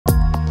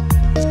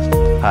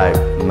Hi,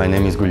 my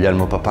name is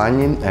Guglielmo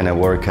Papagni and I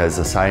work as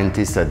a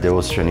scientist at the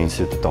Austrian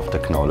Institute of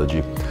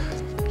Technology.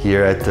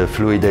 Here at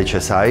FLUID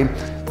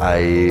HSI,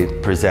 I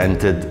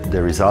presented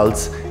the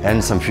results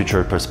and some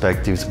future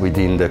perspectives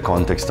within the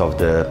context of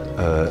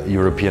the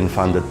European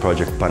funded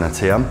project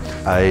PANACEA.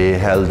 I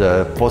held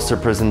a poster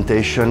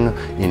presentation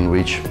in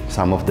which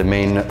some of the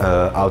main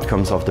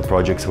outcomes of the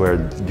projects were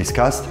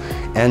discussed,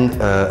 and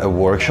a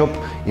workshop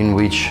in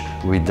which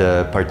with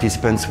the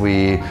participants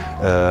we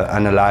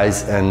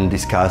analyzed and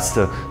discussed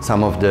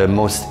some of the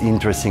most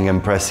interesting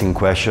and pressing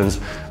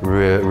questions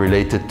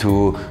related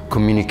to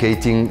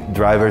communicating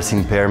driver's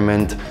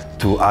impairment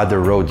to other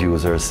road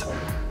users.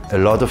 A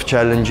lot of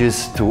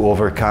challenges to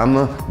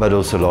overcome, but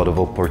also a lot of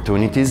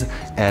opportunities.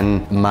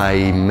 And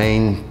my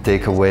main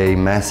takeaway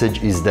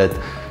message is that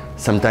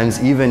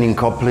sometimes even in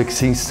complex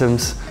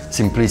systems,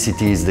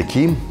 simplicity is the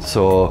key.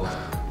 So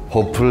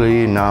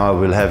hopefully now I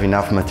will have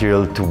enough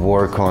material to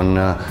work on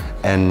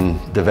and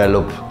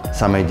develop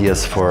some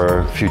ideas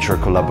for future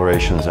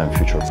collaborations and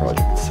future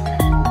projects.